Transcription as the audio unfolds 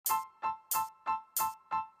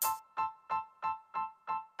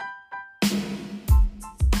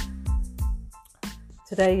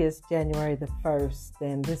Today is January the 1st,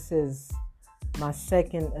 and this is my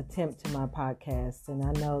second attempt to my podcast. And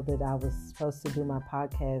I know that I was supposed to do my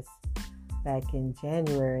podcast back in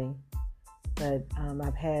January, but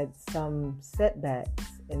I've had some setbacks.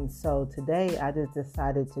 And so today I just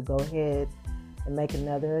decided to go ahead and make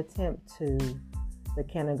another attempt to the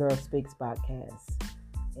Can a Girl Speaks podcast.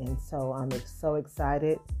 And so I'm so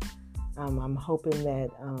excited. I'm hoping that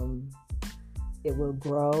it will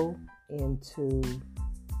grow into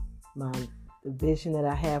the vision that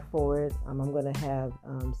I have for it. I'm going to have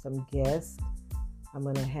some guests. I'm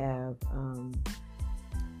going to have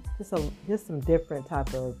just some different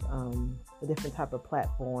type of a different type of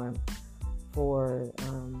platform for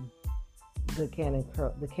the Can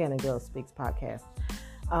a Girl Speaks podcast.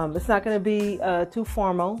 It's not going to be too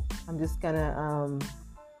formal. I'm just going to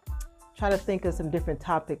try to think of some different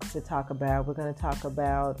topics to talk about. We're going to talk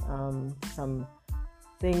about some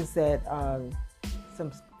things that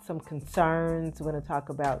some concerns. We're going to talk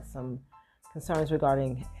about some concerns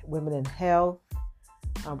regarding women in health.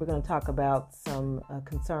 We're going to talk about some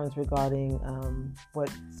concerns regarding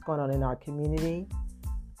what's going on in our community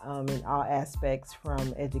in all aspects,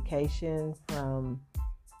 from education, from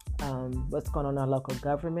what's going on in our local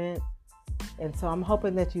government. And so I'm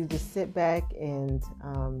hoping that you just sit back and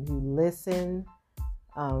you listen.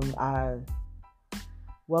 I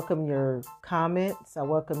welcome your comments. I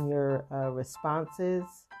welcome your responses.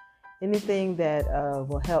 Anything that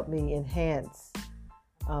will help me enhance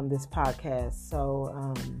this podcast.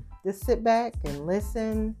 So just sit back and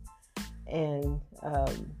listen, and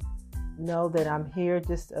know that I'm here. I'm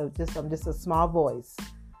just a small voice,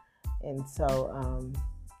 and so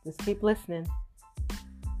just keep listening.